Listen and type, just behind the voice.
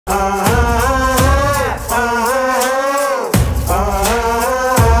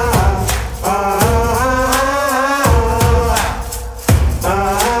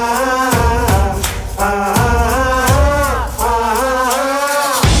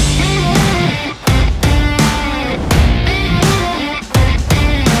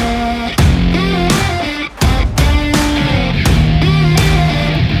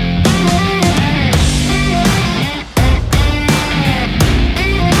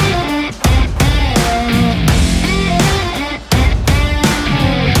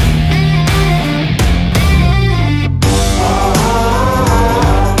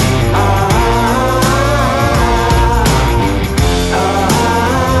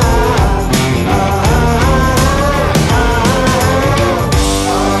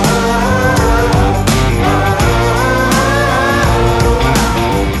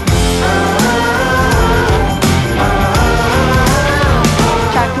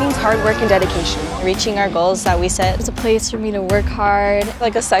hard work and dedication. Reaching our goals that we set. It's a place for me to work hard.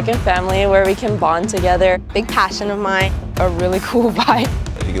 Like a second family where we can bond together. Big passion of mine. A really cool vibe.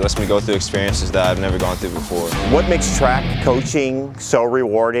 It lets me go through experiences that I've never gone through before. What makes track coaching so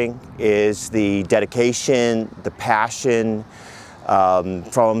rewarding is the dedication, the passion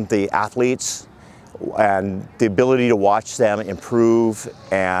from the athletes, and the ability to watch them improve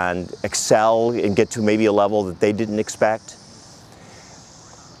and excel and get to maybe a level that they didn't expect.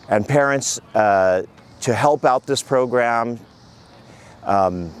 And parents, to help out this program,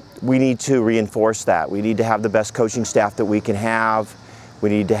 we need to reinforce that. We need to have the best coaching staff that we can have. We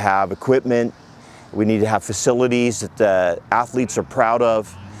need to have equipment. We need to have facilities that the athletes are proud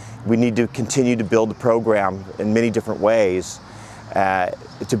of. We need to continue to build the program in many different ways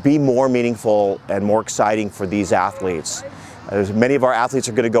to be more meaningful and more exciting for these athletes. Many of our athletes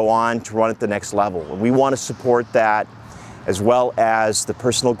are going to go on to run at the next level. And we want to support that, as well as the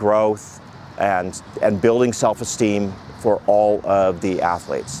personal growth and building self-esteem for all of the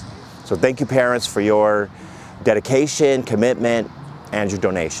athletes. So thank you, parents, for your dedication, commitment, and your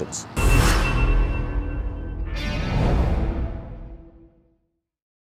donations.